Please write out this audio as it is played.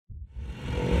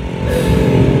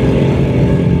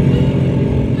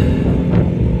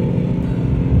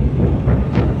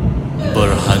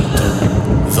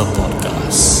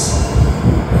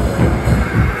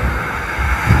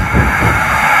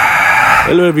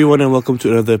Hello everyone and welcome to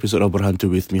another episode of Berhantu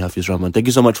with me, Hafiz Rahman. Thank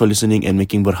you so much for listening and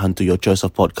making Berhantu your choice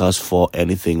of podcast for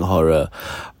anything horror.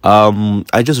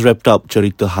 I just wrapped up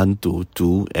Cherita Hantu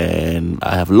 2 and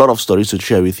I have a lot of stories to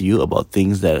share with you about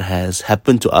things that has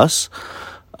happened to us.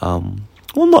 Well,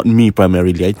 not me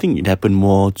primarily. I think it happened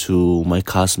more to my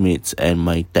castmates and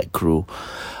my tech crew.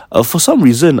 For some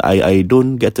reason, I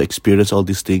don't get to experience all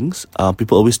these things.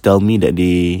 People always tell me that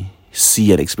they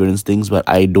see and experience things, but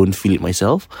I don't feel it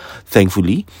myself,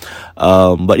 thankfully.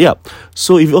 But yeah,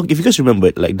 so if you guys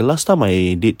remember, like the last time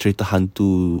I did Cherita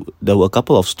Hantu, there were a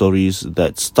couple of stories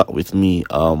that stuck with me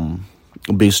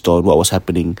based on what was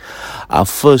happening.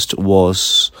 First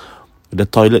was the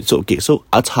toilet. So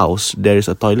Art's house, there is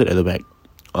a toilet at the back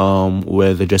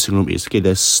where the dressing room is. Okay,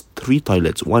 there's 3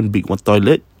 toilets, one big one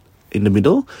toilet in the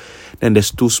middle, then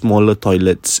there's 2 smaller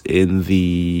toilets in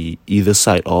the either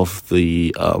side of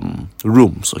the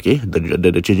rooms, okay,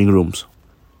 the changing rooms.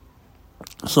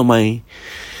 So my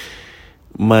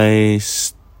I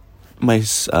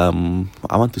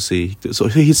want to say, so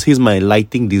he's my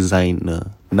lighting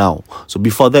designer now. So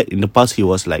before that, in the past, he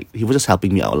was just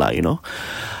helping me out lah, you know.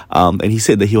 And he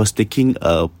said that he was taking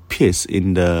a piss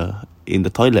in the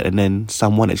toilet, and then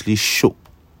someone actually shook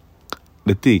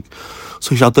the thing.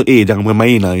 So he shouted, jangan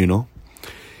main-main lah, you know.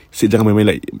 He said jangan main-main,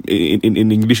 like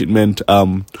in English it meant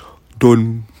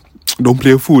don't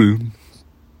play a fool.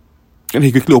 And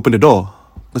he quickly opened the door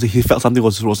because he felt something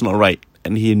was not right,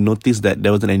 and he noticed that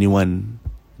there wasn't anyone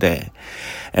there,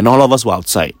 and all of us were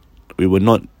outside. We were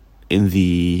not in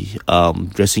the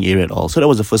dressing area at all. So that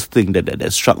was the first thing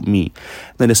that struck me.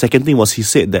 Then the second thing was, he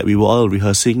said that we were all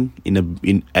rehearsing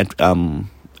at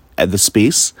the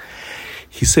space.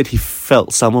 He said he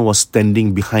felt someone was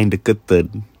standing behind the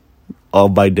curtain or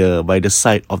by the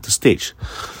side of the stage.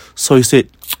 So he said,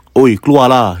 "Oi,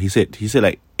 keluar lah." He said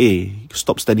like, "Hey,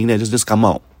 stop standing there, just come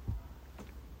out."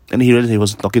 And he realized he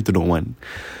wasn't talking to no one.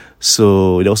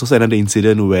 So there was also another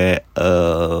incident where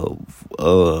a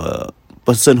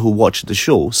person who watched the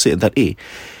show said that, "Hey,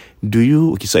 do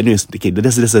you..." Okay, so anyways, okay,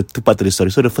 there's a 2 part to the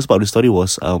story. So the first part of the story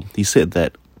was, he said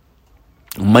that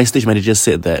my stage manager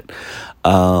said that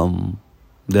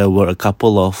there were a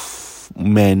couple of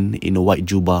men in a white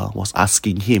jubah was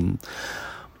asking him,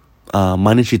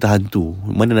 mana cerita hantu,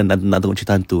 mana nak tengok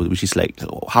cerita hantu, which is like,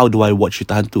 how do I watch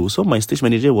cerita hantu? So my stage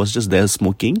manager was just there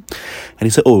smoking, and he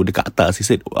said, dekat atas. He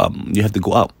said, you have to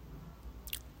go up.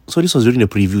 So this was during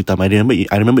the preview time. I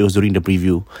remember it was during the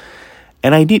preview,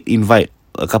 and I did invite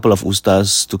a couple of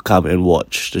ustaz to come and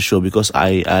watch the show because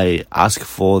I asked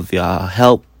for their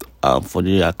help, for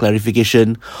their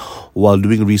clarification while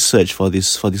doing research for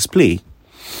this play.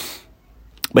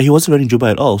 But he wasn't wearing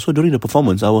jubah at all. So during the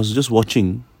performance, I was just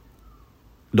watching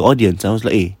the audience. I was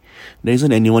like, hey, there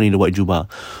isn't anyone in the white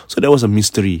jubah. So that was a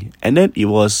mystery. And then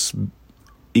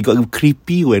it got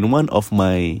creepy when one of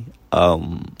my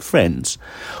friends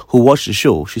who watched the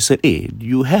show, she said, hey,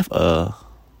 you have a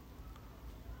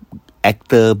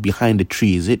actor behind the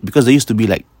tree, is it? Because there used to be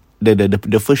like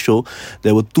the first show,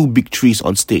 there were 2 big trees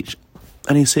on stage.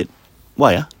 And he said,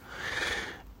 why?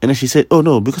 And then she said, oh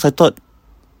no, because I thought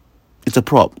it's a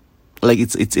prop, like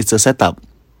it's a setup.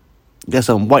 There's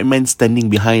a white man standing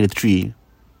behind a tree,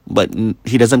 but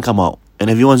he doesn't come out, and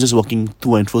everyone's just walking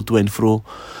to and fro,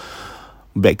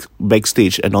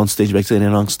 backstage and on stage, backstage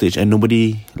and on stage, and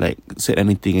nobody like said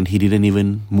anything, and he didn't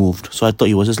even move. So I thought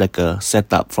it was just like a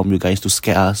setup from you guys to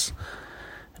scare us.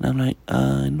 And I'm like,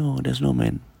 no, there's no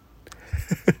man.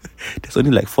 There's only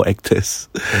like 4 actors.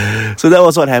 So that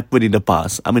was what happened in the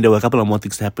past. I mean, there were a couple of more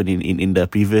things that happened in the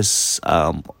previous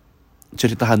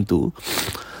Cherita Hantu.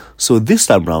 So this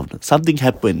time round, something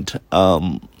happened,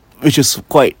 which is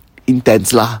quite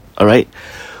intense lah. Alright.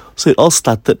 So it all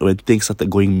started when things started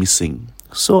going missing.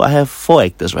 So I have 4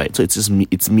 actors, right? So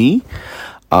it's me,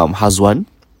 Hazwan,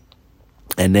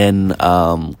 and then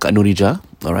Kak Nurija,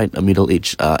 alright, a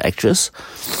middle-aged actress.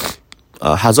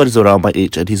 Hazwan is around my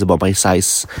age and he's about my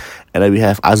size. And then we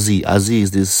have Azzi. Azzi is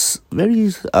this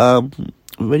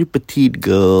very petite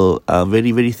girl,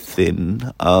 very, very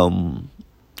thin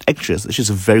actress.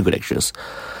 She's a very good actress.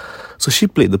 So she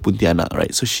played the Puntianak,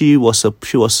 right? So she was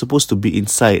supposed to be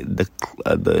inside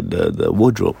the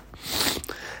wardrobe.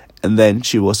 And then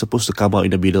she was supposed to come out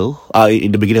in the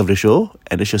beginning of the show,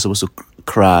 and then she was supposed to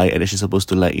cry, and then she's supposed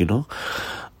to like, you know,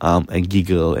 and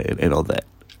giggle and all that.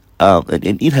 And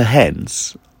in her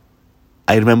hands,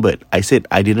 I remembered, I said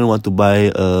I didn't want to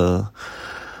buy a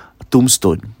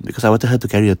tombstone because I wanted her to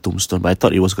carry a tombstone, but I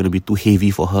thought it was going to be too heavy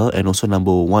for her, and also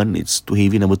number 1, it's too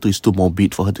heavy, number 2, it's too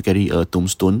morbid for her to carry a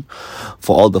tombstone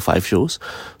for all the 5 shows.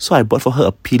 So I bought for her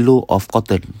a pillow of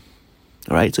cotton.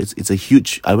 Alright, so it's a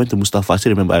huge. I went to Mustafa. I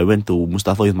still remember. I went to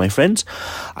Mustafa with my friends.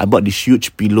 I bought this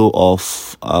huge pillow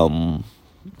of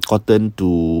cotton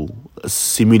to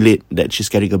simulate that she's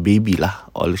carrying a baby lah,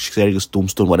 or she's carrying a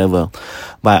tombstone, whatever.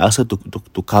 But I asked her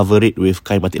to cover it with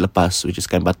kain batik lepas, which is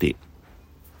kain batik.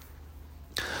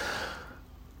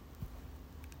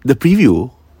 The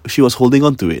preview, she was holding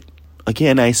on to it. Okay,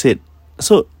 and I said,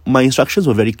 so my instructions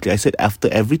were very clear. I said, after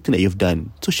everything that you've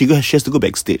done, so she has to go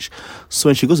backstage. So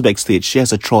when she goes backstage, she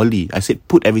has a trolley. I said,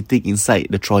 put everything inside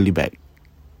the trolley bag,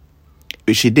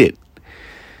 which she did.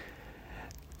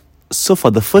 So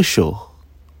for the first show,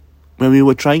 when we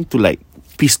were trying to like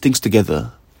piece things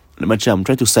together, macam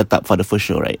trying to set up for the first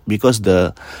show, right? Because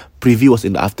the preview was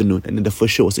in the afternoon and then the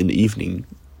first show was in the evening.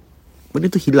 Benda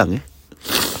tu hilang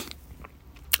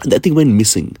That thing went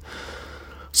missing.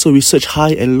 So we searched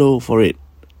high and low for it.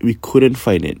 We couldn't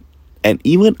find it. And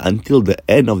even until the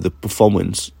end of the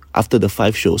performance, after the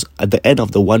 5 shows, at the end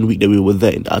of the 1 week that we were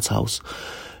there in the Arts House,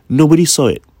 nobody saw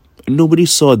it. Nobody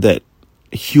saw that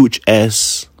huge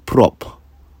ass prop.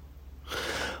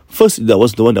 First, that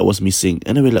was the one that was missing.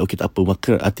 And then we're like, okay, tak apa,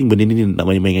 maka I think benda ni nak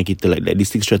main-main dengan kita, like these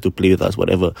things try to play with us,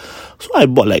 whatever. So I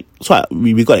bought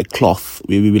we got a cloth.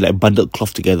 We like bundled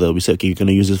cloth together. We said, okay, we're going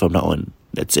to use this from now on.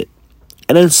 That's it.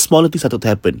 And then smaller things started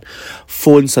to happen.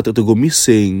 Phones started to go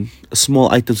missing. Small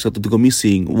items started to go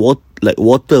missing.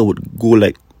 Water would go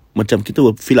like, macam kita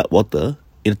would fill up water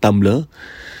in a tumbler.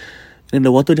 And then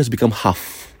the water just become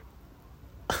half.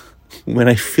 When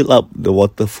I fill up the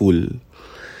water full.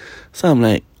 So I'm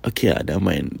like, okay, never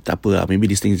mind. Tak apa, maybe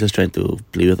this thing is just trying to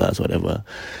play with us, whatever.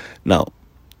 Now,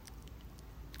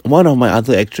 one of my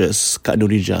other actress, Kak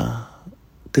Nurija,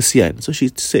 kesian. So she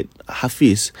said,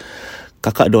 Hafiz,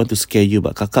 kakak don't want to scare you,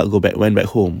 but kakak went back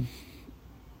home.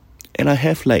 And I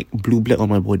have like blue black on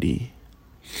my body.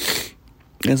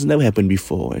 It's never happened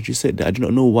before. And she said that I do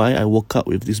not know why I woke up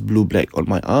with this blue black on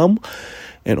my arm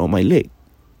and on my leg.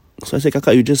 So I said,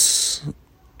 kakak, you just...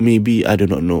 maybe, I do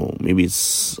not know. Maybe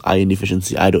it's iron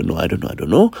deficiency. I don't know.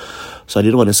 So I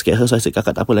didn't want to scare her. So I said,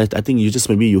 kakak, tak apa, I think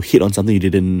maybe you hit on something you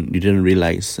didn't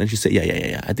realize. And she said,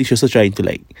 yeah. I think she was also trying to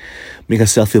like make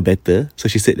herself feel better. So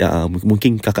she said,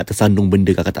 mungkin kakak tersandung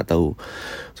benda kakak tak tahu.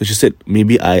 So she said,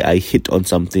 maybe I hit on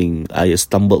something. I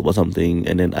stumbled or something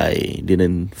and then I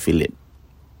didn't feel it.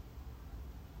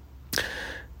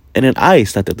 And then I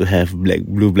started to have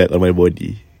blue black on my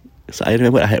body. So I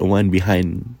remember I had one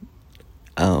behind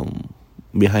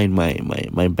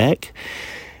my back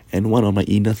and one on my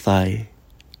inner thigh.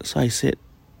 So I said,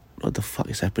 what the fuck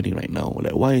is happening right now?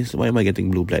 Like, why am I getting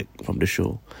blue black from the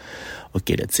show?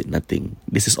 Okay, that's it, nothing.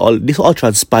 This all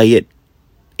transpired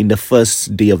in the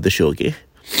first day of the show, okay?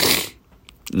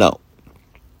 Now,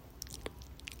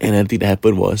 another thing that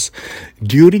happened was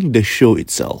during the show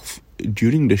itself,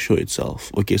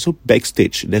 okay, so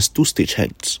backstage there's 2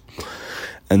 stagehands.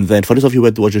 And then for those of you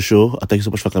who went to watch the show, thank you so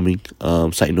much for coming.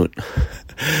 Side note,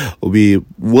 we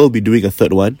will be doing a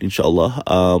 3rd one, inshallah.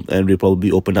 And we'll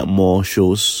probably open up more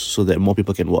shows so that more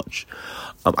people can watch.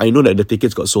 I know that the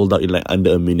tickets got sold out in like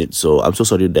under a minute, so I'm so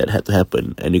sorry that had to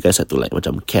happen. And you guys had to like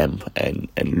macam camp and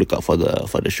look out for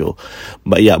the show.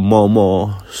 But yeah,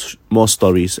 more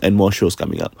stories and more shows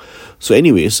coming up. So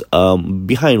anyways,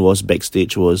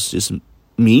 backstage was just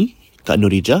me, Kak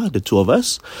Nurija, the 2 of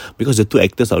us, because the 2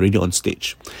 actors are already on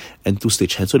stage and 2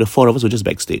 stagehands. So the 4 of us were just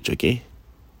backstage, okay?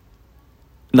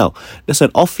 Now, there's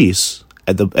an office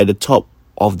at the top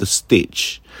of the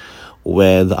stage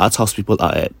where the Arts House people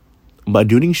are at. But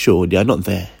during show, they are not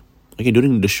there. Okay,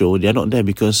 during the show, they are not there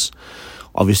because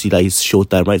obviously like it's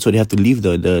showtime, right? So they have to leave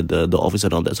the office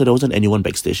and all that. So there wasn't anyone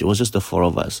backstage. It was just the 4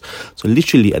 of us. So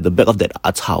literally at the back of that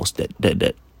Arts House,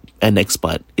 that annex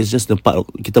part, it's just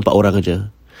kita 4 orang aja.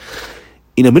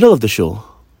 In the middle of the show,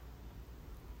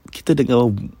 kita dengar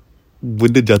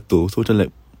benda jatuh. So macam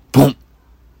like boom.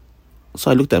 So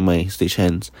I looked at my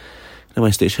stagehands, and my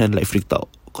stagehand like freaked out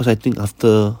because I think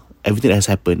after everything that has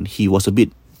happened, he was a bit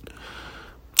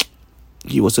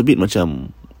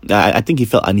macam, I think he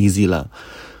felt uneasy lah.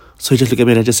 So he just looked at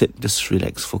me and I just said, just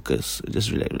relax, focus, just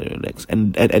relax.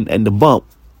 And the bump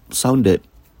sounded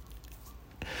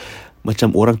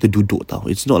macam orang terduduk tau.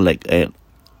 It's not like an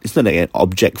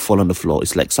object fall on the floor.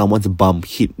 It's like someone's bum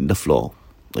hit the floor.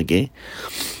 Okay?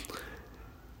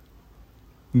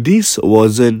 This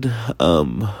wasn't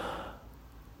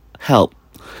helped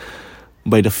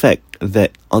by the fact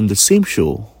that on the same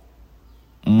show,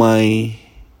 my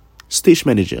stage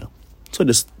manager, so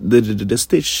the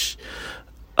stage,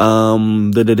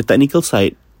 the technical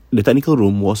side, the technical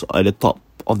room was at the top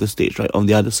of the stage, right? On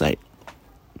the other side,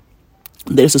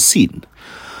 there's a scene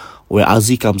where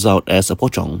Azi comes out as a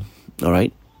pocong,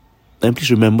 alright? And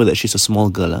please remember that she's a small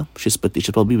girl. She's petite.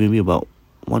 She's probably maybe about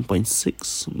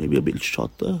 1.6, maybe a bit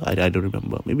shorter. I don't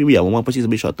remember. Maybe 1.6 a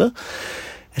bit shorter.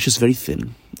 And she's very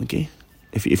thin. Okay,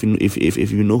 if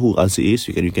you know who Aziz is,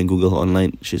 you can Google her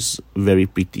online. She's very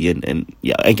pretty and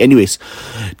yeah. Anyways,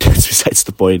 that's besides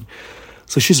the point.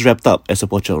 So she's wrapped up as a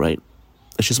pocong, right?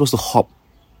 She's supposed to hop,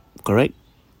 correct?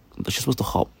 She's supposed to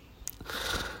hop.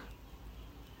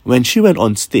 When she went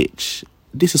on stage,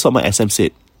 this is what my SM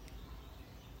said.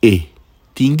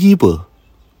 Tinggi apa?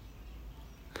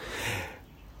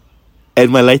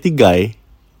 And my lighting guy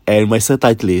and my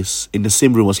subtitlist in the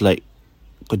same room was like,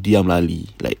 kau diam lah Ali.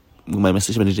 Like, my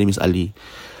message manager name is Ali.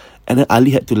 And then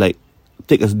Ali had to like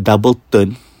take a double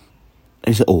turn. And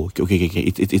he said, oh, okay,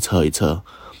 it's her.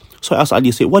 So I asked Ali,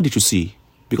 I said, what did you see?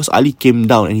 Because Ali came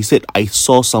down and he said, I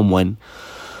saw someone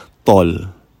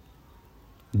tall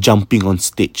jumping on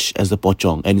stage as the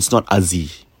pocong. And it's not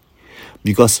Azzy.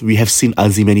 Because we have seen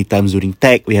Azzy many times during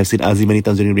tag. We have seen Azzy many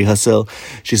times during rehearsal.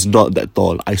 She's not that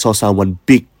tall. I saw someone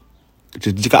big.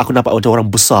 Jika aku nampak macam orang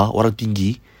besar, orang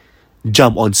tinggi,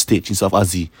 jump on stage instead of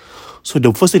Azzy. So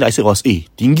the first thing that I said was,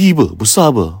 tinggi apa? Besar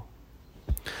apa?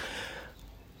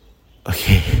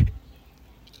 Okay.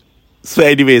 So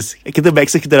anyways, kita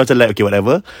backstage, kita macam like, okay,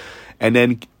 whatever. And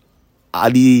then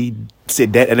Ali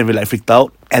said that, and then we like freaked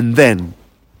out. And then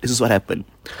this is what happened.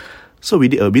 So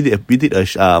when we did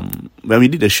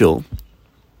a show,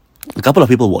 a couple of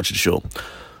people watched the show.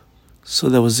 So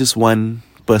there was this one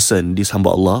person, this hamba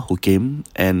Allah, who came,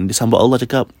 and this hamba Allah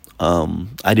cakap,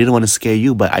 I didn't want to scare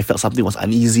you, but I felt something was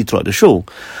uneasy throughout the show.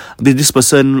 This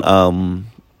person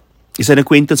is an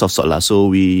acquaintance of sort lah. So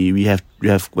we have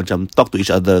macam talked to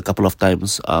each other a couple of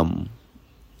times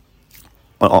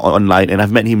online, and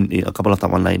I've met him a couple of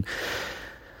times online.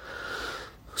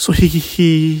 So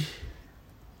he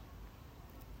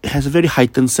has a very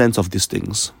heightened sense of these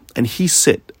things, and he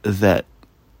said that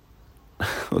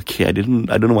okay, I don't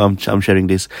know why I'm sharing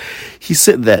this. He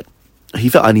said that he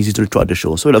felt uneasy throughout the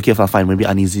show. So okay, fine, maybe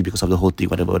uneasy because of the whole thing,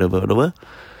 whatever.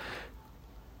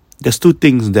 There's two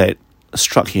things that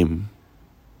struck him.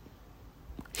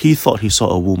 He thought he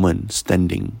saw a woman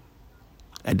standing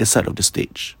at the side of the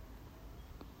stage,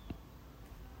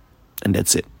 and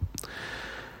that's it.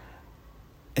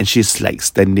 And she's like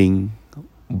standing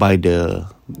by the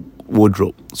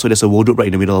wardrobe. So there's a wardrobe right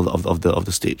in the middle of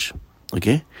the stage,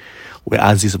 okay, where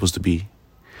Aziz is supposed to be.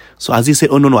 So Aziz said,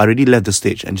 oh no, I already left the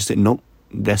stage. And she said, no,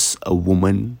 there's a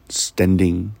woman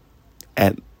standing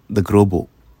at the grobo.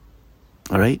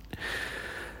 Alright?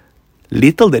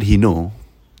 Little did he know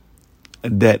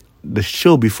that the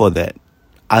show before that,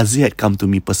 Aziz had come to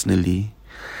me personally,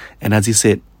 and Aziz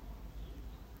said,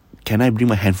 can I bring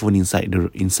my handphone inside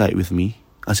with me?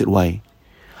 I said, why?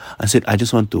 I said, I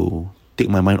just want to take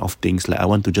my mind off things. Like, I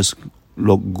want to just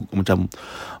macam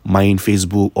main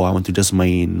Facebook, or I want to just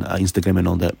main Instagram and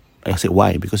all that. I said,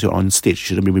 why? Because you're on stage, you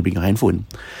shouldn't be bringing your handphone.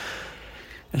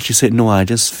 And she said, no, I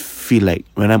just feel like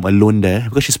when I'm alone there,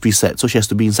 because she's preset, so she has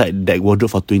to be inside that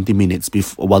wardrobe for 20 minutes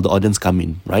while the audience come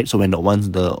in, right? So once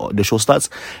the show starts,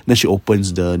 then she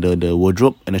opens the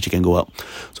wardrobe, and then she can go up.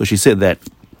 So she said that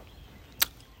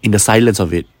in the silence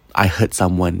of it, I heard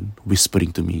someone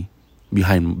whispering to me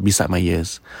beside my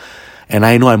ears. And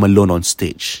I know I'm alone on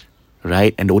stage,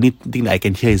 right? And the only thing that I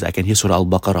can hear is Surah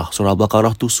Al-Baqarah. Surah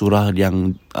Al-Baqarah tu surah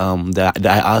yang that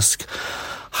I ask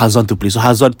Hazan to play. So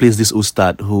Hazan plays this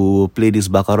ustad who played this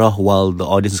Baqarah while the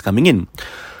audience is coming in.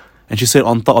 And she said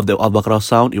on top of the Al-Baqarah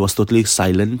sound, it was totally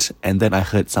silent. And then I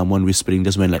heard someone whispering,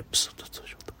 just went like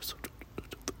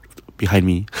behind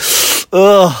me,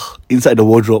 inside the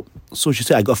wardrobe. So she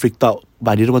said I got freaked out,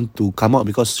 but I didn't want to come out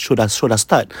because show does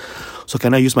start. So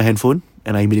can I use my handphone?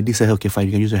 And I immediately said, okay, fine,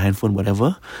 you can use your handphone,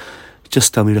 whatever.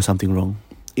 Just tell me there's something wrong.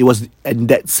 It was in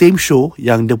that same show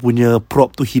yang dia punya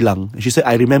prop tu hilang. And she said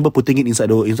I remember putting it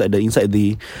inside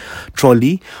the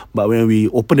trolley, but when we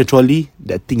open the trolley,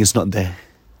 that thing is not there.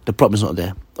 The prop is not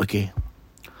there. Okay.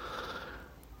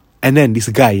 And then this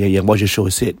guy yang watched the show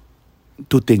said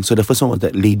two things. So the first one was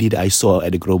that lady that I saw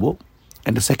at the grobo,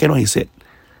 and the second one he said,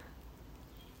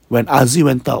 when Azzy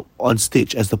went out on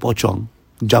stage as the pocong,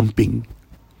 jumping,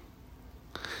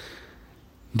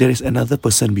 there is another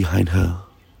person behind her.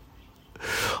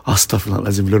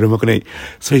 Astaghfirullahaladzim.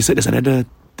 So he said there's another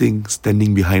thing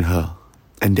standing behind her,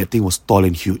 and that thing was tall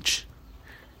and huge.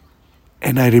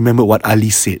 And I remember what Ali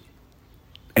said,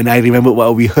 and I remember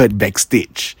what we heard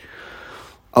backstage.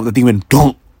 Of the thing went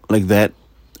donk like that,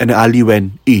 and then Ali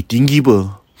went, tinggi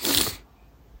apa?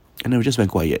 And then we just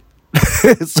went quiet.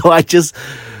 So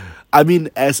I mean,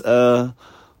 as a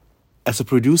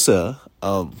producer,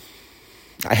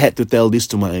 I had to tell this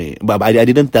to but I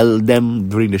didn't tell them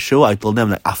during the show. I told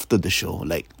them like after the show,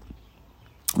 like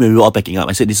when we were all packing up.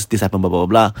 I said this happened, blah blah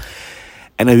blah blah,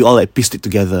 and then we all like pieced it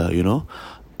together, you know.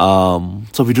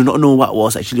 So we do not know what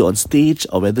was actually on stage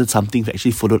or whether something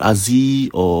actually followed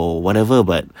Aziz or whatever,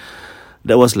 but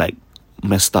that was like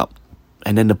messed up.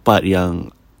 And then the part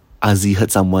yang Aziz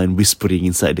heard someone whispering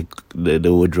inside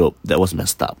the wardrobe, that was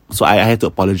messed up. So I had to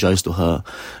apologize to her,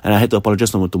 and I had to apologize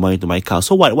to my car.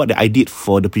 So what I did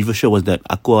for the previous show was that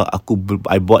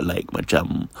I bought like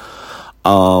macam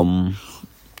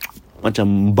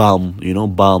balm, you know,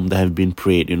 balm that have been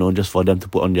prayed, you know, just for them to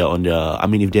put on their I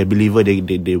mean, if they're a believer,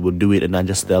 they will do it, and I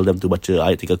just tell them to baca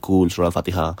ayat 3 kul surah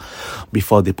Al-Fatihah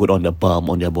before they put on the balm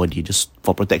on their body, just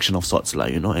for protection of sorts lah,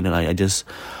 you know. And then I just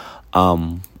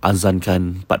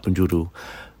azankan 4 penjuru.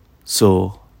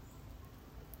 So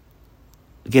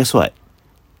guess what?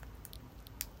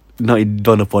 Now it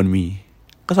dawned upon me,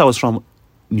 because I was from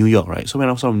New York, right? So when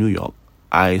I was from New York,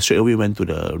 I straight away went to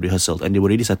the rehearsal, and they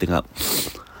were already setting up.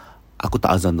 Aku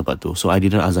tak azan tempat tu, so I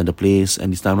didn't azan the place.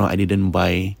 And this time around, I didn't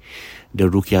buy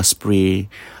the Ruqyah spray.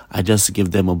 I just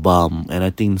gave them a balm, and I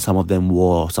think some of them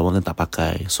wore, some of them tak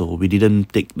pakai. So we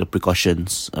didn't take the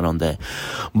precautions around there.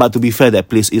 But to be fair, that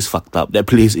place is fucked up. That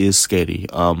place is scary.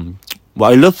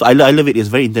 But I love it. It's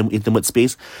very intimate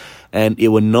space, and it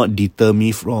will not deter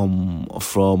me from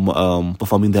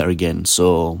performing there again.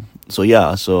 So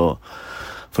yeah. So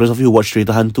for those of you who watch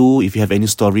Cherita Hantu, if you have any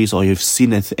stories or you've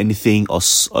seen anything or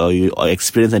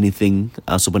experienced anything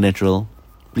supernatural,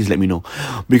 please let me know.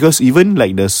 Because even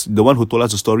like the one who told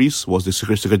us the stories was the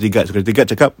security guard. Security guard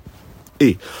cakap,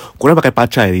 korang pakai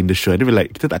pacai in the show. And they were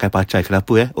like, kita tak pakai pacai.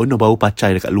 Kenapa Oh no, bau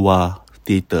pacai dekat luar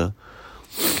theater.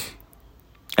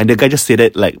 And the guy just said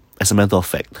it like as a matter of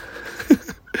fact.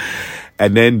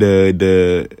 And then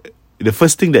the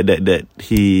first thing that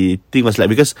he think was like,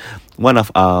 because one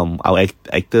of our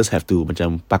actors have to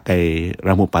macam pakai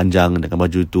rambut panjang dengan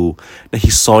baju tu. Then he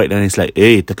saw it and he's like,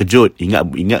 terkejut,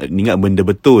 ingat benda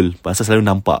betul, pasal selalu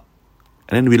nampak.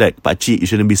 And then we like, pakcik, you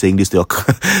shouldn't be saying this to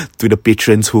to the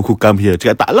patrons who come here.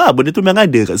 Cakap, tak lah, benda tu memang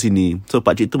ada kat sini. So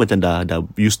pakcik tu macam dah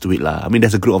used to it lah. I mean,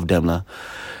 there's a group of them lah.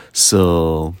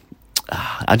 So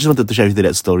I just wanted to share with you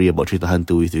that story about Cherita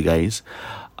Hantu with you guys.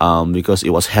 Because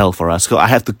it was hell for us. So I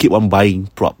have to keep on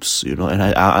buying props, you know, and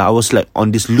I was like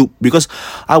on this loop because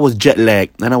I was jet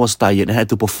lagged and I was tired and I had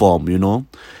to perform, you know,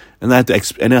 and I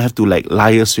have to like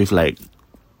liaise with like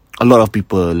a lot of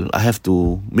people. I have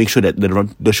to make sure that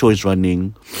the show is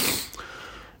running,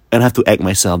 and I have to act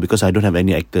myself because I don't have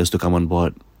any actors to come on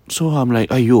board. So I'm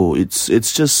like, ayo, it's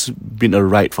just been a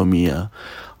ride for me, but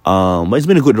it's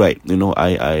been a good ride, you know.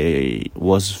 I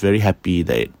was very happy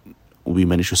that we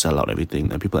managed to sell out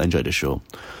everything and people enjoyed the show.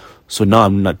 So now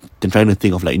I'm trying to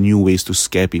think of like new ways to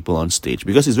scare people on stage,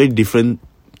 because it's very different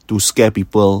to scare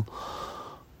people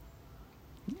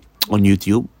on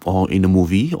YouTube or in a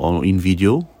movie or in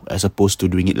video as opposed to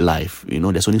doing it live. You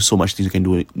know, there's only so much things you can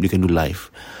do live.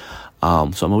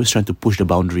 So I'm always trying to push the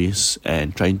boundaries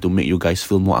and trying to make you guys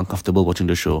feel more uncomfortable watching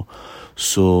the show.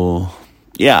 So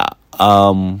yeah,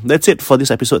 that's it for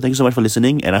this episode. Thank you so much for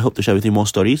listening, and I hope to share with you more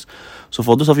stories. So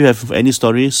for those of you who have any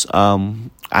stories,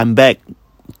 I'm back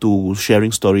to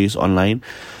sharing stories online.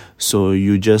 So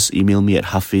you just email me at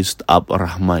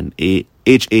hafizabdrahman,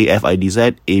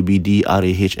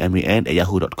 HAFIDZABDRAHMAN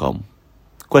 @yahoo.com.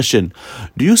 Question: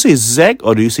 do you say Zach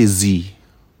or do you say Z?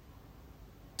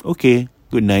 Okay,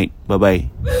 good night, bye bye.